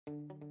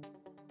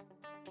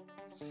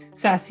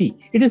SASE,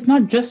 it is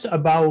not just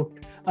about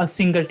a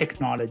single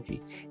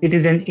technology. It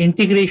is an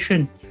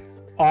integration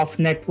of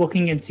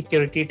networking and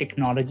security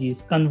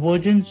technologies,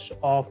 convergence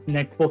of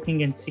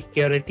networking and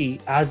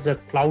security as a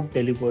cloud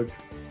delivered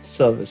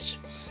service.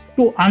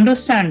 To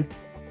understand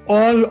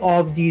all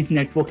of these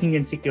networking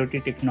and security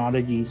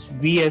technologies,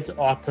 we as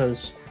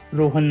authors,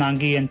 Rohan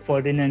Naggi and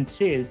Ferdinand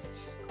Sales,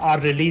 are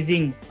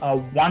releasing a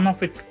one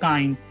of its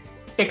kind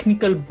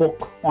technical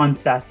book on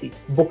SASE.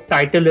 Book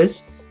title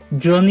is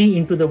Journey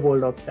into the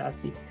World of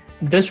SASE.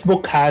 This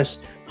book has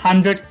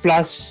 100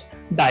 plus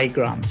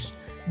diagrams.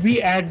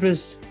 We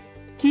address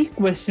key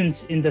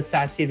questions in the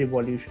SASE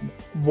revolution.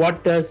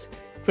 What does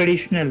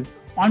traditional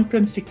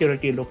on-prem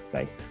security looks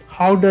like?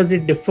 How does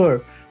it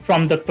differ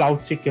from the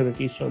cloud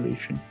security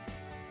solution?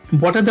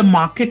 What are the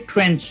market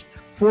trends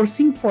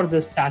forcing for the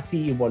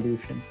SASE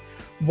evolution?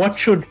 What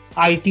should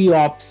IT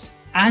ops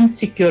and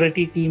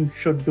security teams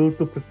should do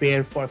to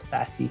prepare for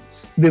SASE?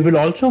 We will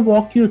also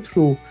walk you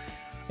through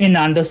in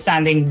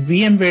understanding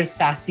VMware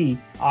SASE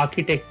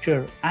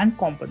architecture and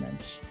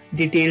components,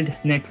 detailed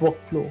network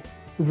flow,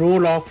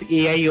 role of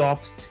AI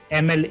ops,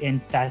 ML in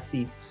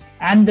SASE,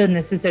 and the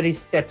necessary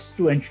steps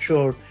to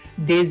ensure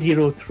day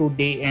zero through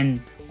day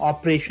N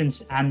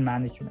operations and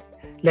management.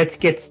 Let's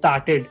get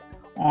started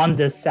on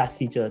this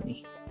SASE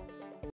journey.